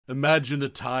Imagine a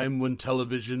time when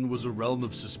television was a realm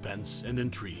of suspense and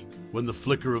intrigue, when the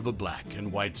flicker of a black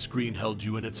and white screen held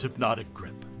you in its hypnotic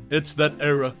grip. It's that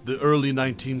era, the early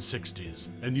 1960s,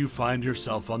 and you find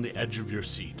yourself on the edge of your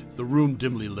seat, the room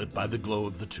dimly lit by the glow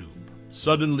of the tube.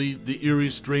 Suddenly, the eerie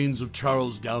strains of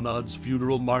Charles Gounod's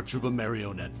funeral march of a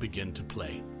marionette begin to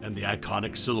play, and the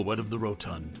iconic silhouette of the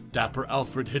rotund, dapper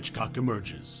Alfred Hitchcock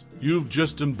emerges. You've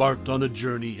just embarked on a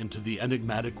journey into the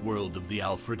enigmatic world of the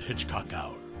Alfred Hitchcock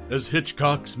Hour, as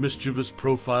Hitchcock's mischievous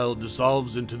profile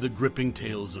dissolves into the gripping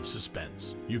tales of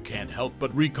suspense. You can't help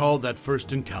but recall that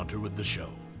first encounter with the show.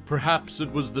 Perhaps it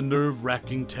was the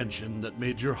nerve-wracking tension that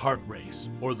made your heart race,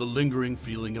 or the lingering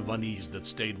feeling of unease that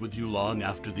stayed with you long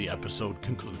after the episode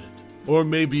concluded. Or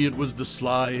maybe it was the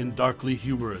sly and darkly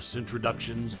humorous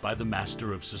introductions by the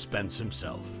master of suspense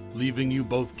himself, leaving you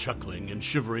both chuckling and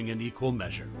shivering in equal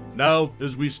measure. Now,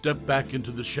 as we step back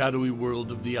into the shadowy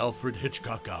world of the Alfred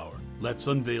Hitchcock Hour, let's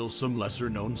unveil some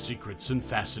lesser-known secrets and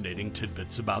fascinating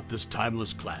tidbits about this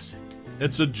timeless classic.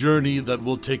 It's a journey that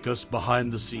will take us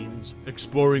behind the scenes,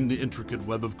 exploring the intricate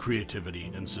web of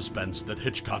creativity and suspense that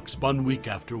Hitchcock spun week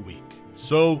after week.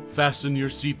 So, fasten your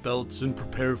seatbelts and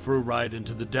prepare for a ride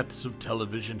into the depths of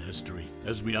television history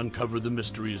as we uncover the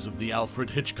mysteries of the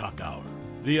Alfred Hitchcock Hour.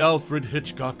 The Alfred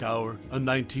Hitchcock Hour, a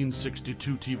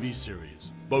 1962 TV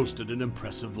series, boasted an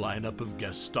impressive lineup of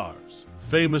guest stars.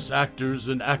 Famous actors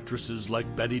and actresses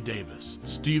like Bette Davis,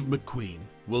 Steve McQueen,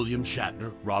 William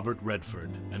Shatner, Robert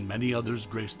Redford, and many others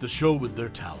graced the show with their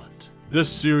talent. This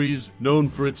series, known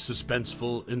for its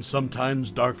suspenseful and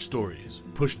sometimes dark stories,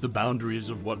 pushed the boundaries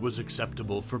of what was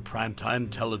acceptable for primetime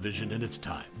television in its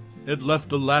time. It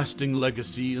left a lasting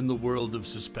legacy in the world of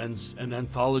suspense and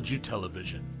anthology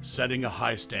television, setting a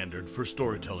high standard for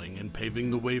storytelling and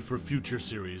paving the way for future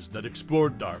series that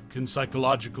explored dark and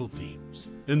psychological themes.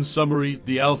 In summary,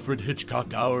 the Alfred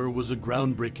Hitchcock Hour was a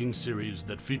groundbreaking series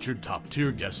that featured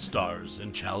top-tier guest stars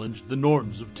and challenged the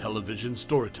norms of television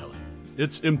storytelling.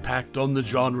 Its impact on the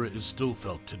genre is still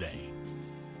felt today.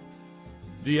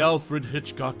 The Alfred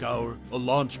Hitchcock Hour, a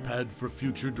launchpad for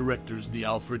future directors. The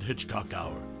Alfred Hitchcock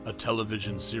Hour, a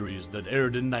television series that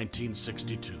aired in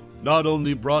 1962, not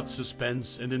only brought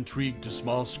suspense and intrigue to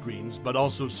small screens, but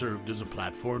also served as a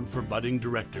platform for budding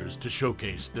directors to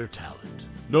showcase their talent.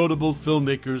 Notable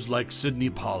filmmakers like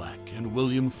Sidney Pollack and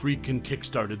William Friedkin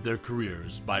kickstarted their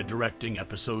careers by directing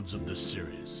episodes of this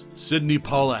series. Sidney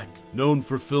Pollack, known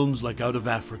for films like Out of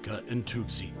Africa and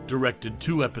Tootsie, directed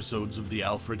 2 episodes of the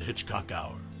Alfred Hitchcock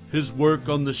Hour. His work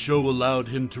on the show allowed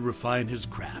him to refine his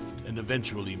craft and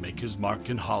eventually make his mark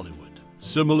in Hollywood.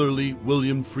 Similarly,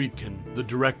 William Friedkin, the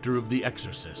director of The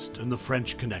Exorcist and The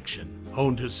French Connection,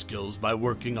 honed his skills by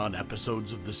working on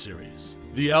episodes of the series.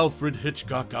 The Alfred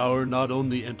Hitchcock Hour not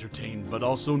only entertained but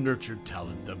also nurtured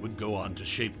talent that would go on to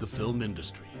shape the film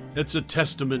industry. It's a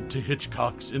testament to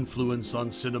Hitchcock's influence on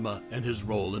cinema and his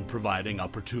role in providing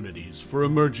opportunities for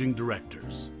emerging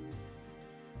directors.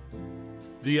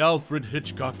 The Alfred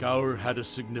Hitchcock Hour had a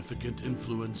significant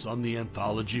influence on the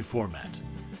anthology format.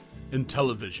 In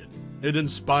television, it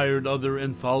inspired other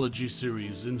anthology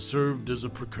series and served as a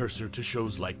precursor to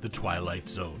shows like The Twilight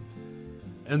Zone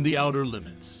and The Outer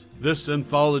Limits. This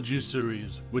anthology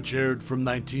series, which aired from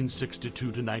 1962 to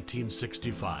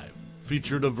 1965,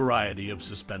 featured a variety of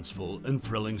suspenseful and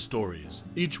thrilling stories,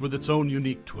 each with its own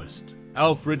unique twist.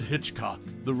 Alfred Hitchcock,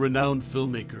 the renowned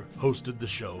filmmaker, hosted the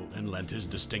show and lent his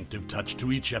distinctive touch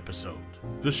to each episode.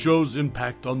 The show's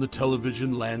impact on the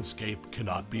television landscape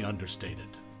cannot be understated.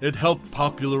 It helped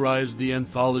popularize the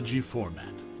anthology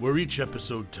format, where each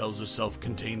episode tells a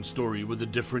self-contained story with a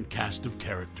different cast of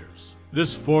characters.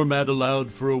 This format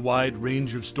allowed for a wide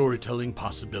range of storytelling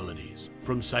possibilities,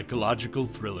 from psychological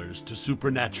thrillers to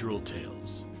supernatural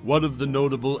tales. One of the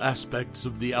notable aspects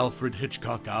of the Alfred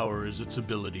Hitchcock Hour is its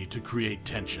ability to create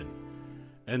tension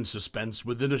and suspense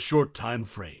within a short time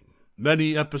frame.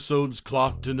 Many episodes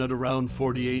clocked in at around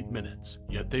 48 minutes,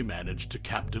 yet they managed to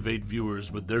captivate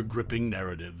viewers with their gripping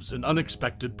narratives and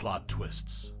unexpected plot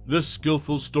twists. This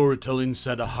skillful storytelling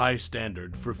set a high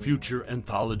standard for future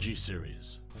anthology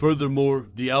series. Furthermore,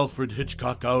 the Alfred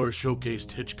Hitchcock Hour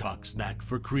showcased Hitchcock's knack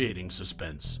for creating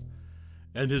suspense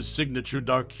and his signature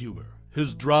dark humor.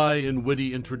 His dry and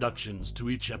witty introductions to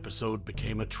each episode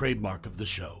became a trademark of the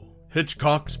show.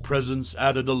 Hitchcock's presence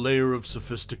added a layer of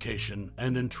sophistication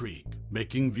and intrigue,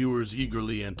 making viewers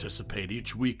eagerly anticipate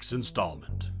each week's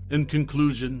installment. In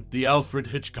conclusion, the Alfred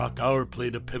Hitchcock Hour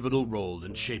played a pivotal role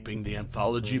in shaping the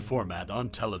anthology format on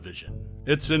television.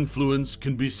 Its influence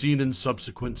can be seen in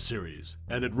subsequent series,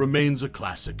 and it remains a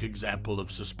classic example of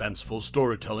suspenseful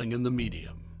storytelling in the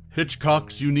medium.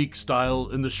 Hitchcock's unique style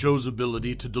and the show's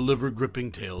ability to deliver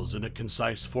gripping tales in a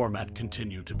concise format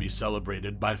continue to be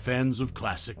celebrated by fans of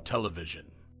classic television.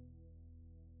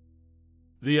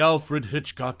 The Alfred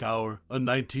Hitchcock Hour, a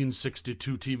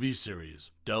 1962 TV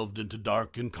series, delved into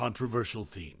dark and controversial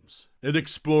themes. It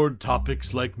explored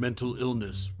topics like mental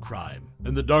illness, crime,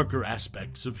 and the darker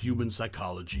aspects of human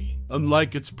psychology.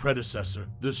 Unlike its predecessor,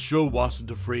 this show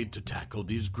wasn't afraid to tackle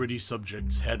these gritty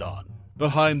subjects head-on.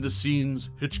 Behind the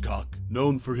scenes, Hitchcock,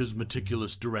 known for his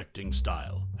meticulous directing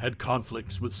style, had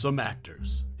conflicts with some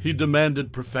actors. He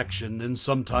demanded perfection and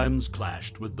sometimes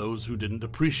clashed with those who didn't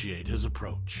appreciate his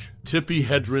approach. Tippi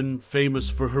Hedren,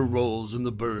 famous for her roles in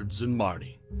The Birds and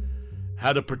Marnie,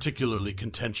 had a particularly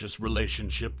contentious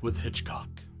relationship with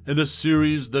Hitchcock. In a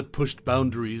series that pushed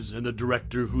boundaries and a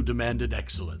director who demanded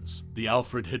excellence, the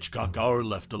Alfred Hitchcock Hour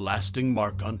left a lasting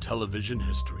mark on television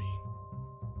history.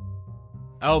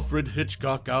 Alfred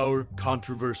Hitchcock Hour,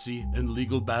 Controversy, and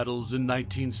Legal Battles in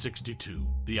 1962.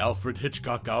 The Alfred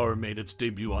Hitchcock Hour made its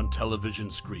debut on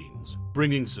television screens,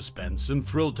 bringing suspense and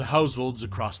thrill to households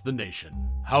across the nation.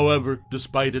 However,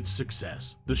 despite its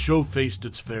success, the show faced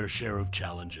its fair share of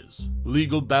challenges.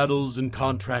 Legal battles and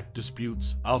contract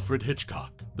disputes. Alfred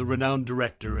Hitchcock, the renowned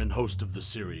director and host of the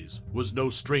series, was no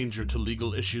stranger to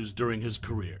legal issues during his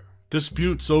career.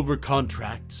 Disputes over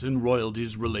contracts and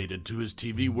royalties related to his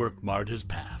TV work marred his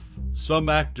path. Some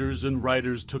actors and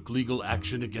writers took legal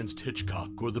action against Hitchcock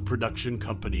or the production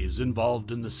companies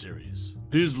involved in the series.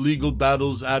 These legal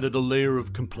battles added a layer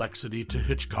of complexity to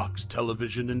Hitchcock's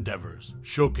television endeavors,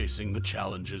 showcasing the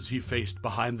challenges he faced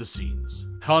behind the scenes.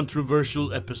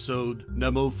 Controversial episode,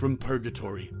 Memo from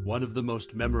Purgatory. One of the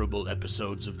most memorable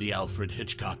episodes of the Alfred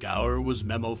Hitchcock Hour was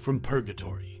Memo from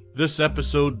Purgatory. This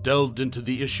episode delved into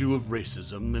the issue of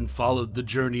racism and followed the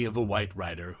journey of a white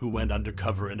writer who went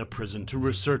undercover in a prison to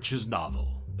research his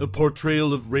novel. The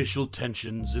portrayal of racial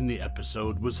tensions in the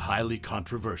episode was highly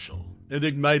controversial. It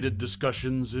ignited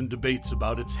discussions and debates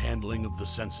about its handling of the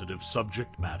sensitive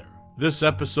subject matter. This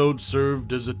episode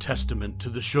served as a testament to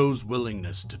the show's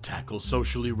willingness to tackle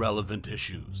socially relevant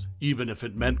issues, even if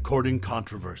it meant courting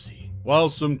controversy. While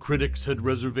some critics had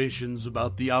reservations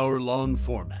about the hour-long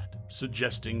format,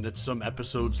 suggesting that some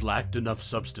episodes lacked enough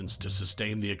substance to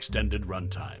sustain the extended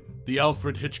runtime, the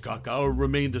Alfred Hitchcock Hour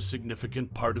remained a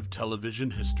significant part of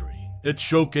television history. It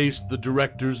showcased the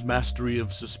director's mastery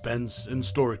of suspense and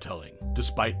storytelling,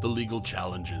 despite the legal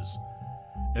challenges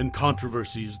and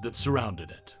controversies that surrounded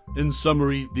it. In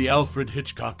summary, the Alfred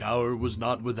Hitchcock Hour was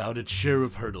not without its share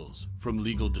of hurdles, from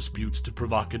legal disputes to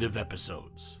provocative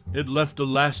episodes. It left a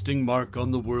lasting mark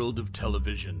on the world of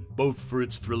television, both for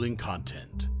its thrilling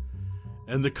content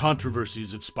and the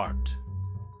controversies it sparked.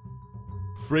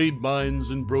 Frayed minds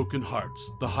and broken hearts,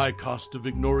 the high cost of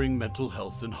ignoring mental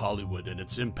health in Hollywood and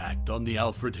its impact on the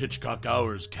Alfred Hitchcock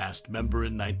Hour's cast member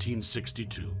in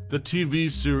 1962. The TV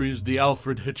series The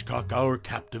Alfred Hitchcock Hour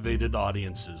captivated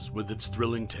audiences with its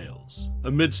thrilling tales.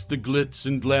 Amidst the glitz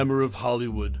and glamour of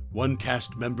Hollywood, one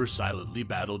cast member silently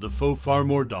battled a foe far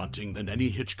more daunting than any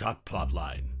Hitchcock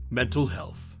plotline: mental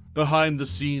health. Behind the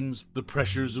scenes, the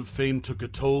pressures of fame took a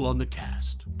toll on the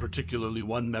cast, particularly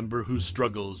one member whose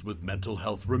struggles with mental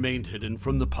health remained hidden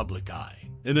from the public eye.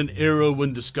 In an era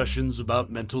when discussions about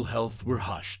mental health were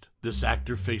hushed, this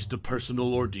actor faced a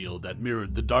personal ordeal that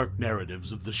mirrored the dark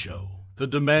narratives of the show. The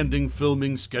demanding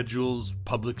filming schedules,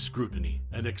 public scrutiny,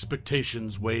 and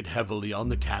expectations weighed heavily on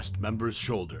the cast members'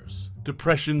 shoulders.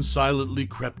 Depression silently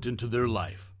crept into their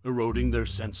life, eroding their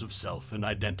sense of self and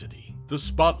identity. The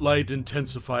spotlight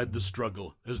intensified the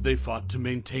struggle as they fought to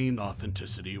maintain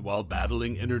authenticity while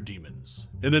battling inner demons.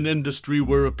 In an industry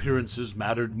where appearances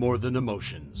mattered more than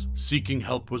emotions, seeking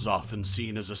help was often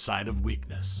seen as a sign of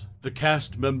weakness. The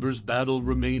cast members' battle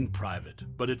remained private,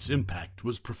 but its impact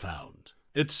was profound.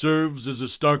 It serves as a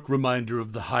stark reminder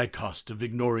of the high cost of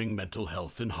ignoring mental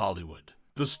health in Hollywood.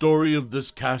 The story of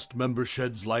this cast member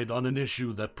sheds light on an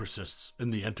issue that persists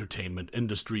in the entertainment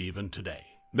industry even today.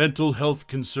 Mental health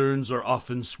concerns are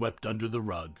often swept under the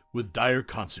rug, with dire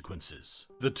consequences.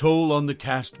 The toll on the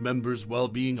cast members'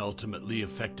 well-being ultimately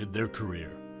affected their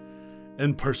career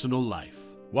and personal life.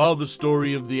 While the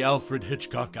story of the Alfred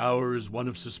Hitchcock Hour is one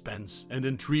of suspense and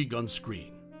intrigue on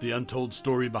screen, the untold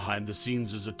story behind the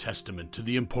scenes is a testament to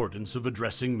the importance of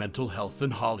addressing mental health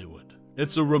in Hollywood.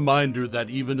 It's a reminder that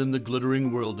even in the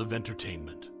glittering world of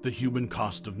entertainment, the human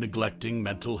cost of neglecting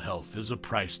mental health is a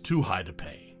price too high to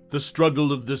pay. The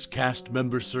struggle of this cast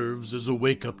member serves as a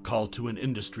wake-up call to an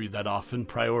industry that often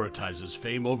prioritizes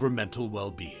fame over mental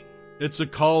well-being. It's a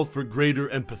call for greater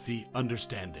empathy,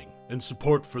 understanding, and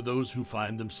support for those who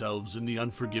find themselves in the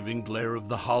unforgiving glare of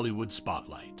the Hollywood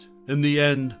spotlight. In the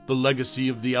end, the legacy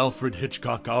of the Alfred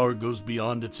Hitchcock Hour goes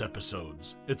beyond its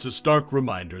episodes. It's a stark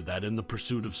reminder that in the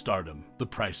pursuit of stardom, the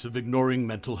price of ignoring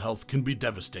mental health can be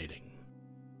devastating.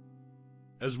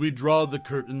 As we draw the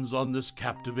curtains on this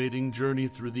captivating journey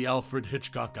through the Alfred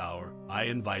Hitchcock Hour, I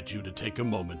invite you to take a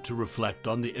moment to reflect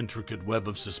on the intricate web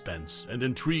of suspense and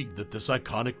intrigue that this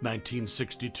iconic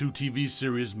 1962 TV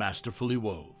series masterfully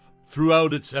wove.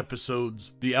 Throughout its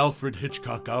episodes, the Alfred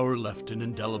Hitchcock Hour left an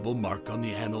indelible mark on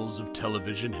the annals of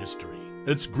television history.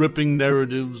 Its gripping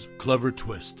narratives, clever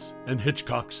twists, and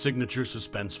Hitchcock's signature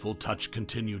suspenseful touch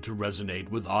continue to resonate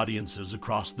with audiences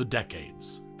across the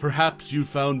decades. Perhaps you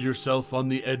found yourself on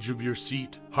the edge of your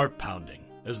seat, heart-pounding,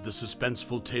 as the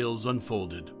suspenseful tales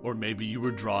unfolded, or maybe you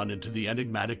were drawn into the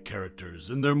enigmatic characters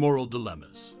and their moral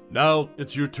dilemmas. Now,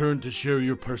 it's your turn to share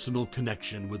your personal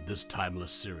connection with this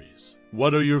timeless series.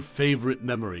 What are your favorite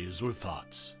memories or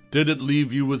thoughts? Did it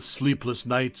leave you with sleepless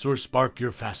nights or spark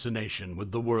your fascination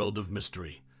with the world of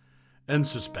mystery and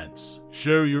suspense?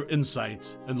 Share your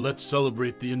insights and let's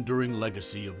celebrate the enduring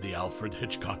legacy of the Alfred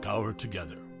Hitchcock Hour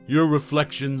together. Your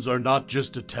reflections are not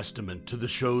just a testament to the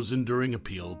show's enduring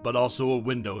appeal, but also a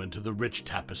window into the rich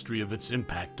tapestry of its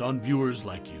impact on viewers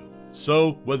like you.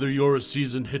 So, whether you're a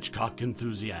seasoned Hitchcock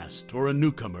enthusiast or a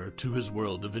newcomer to his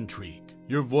world of intrigue,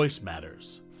 your voice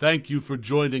matters. Thank you for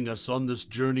joining us on this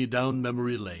journey down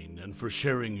memory lane and for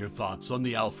sharing your thoughts on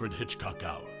the Alfred Hitchcock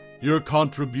Hour. Your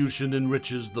contribution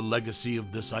enriches the legacy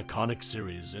of this iconic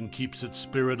series and keeps its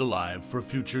spirit alive for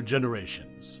future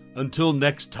generations. Until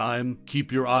next time,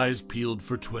 keep your eyes peeled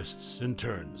for twists and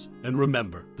turns, and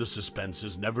remember, the suspense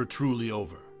is never truly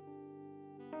over.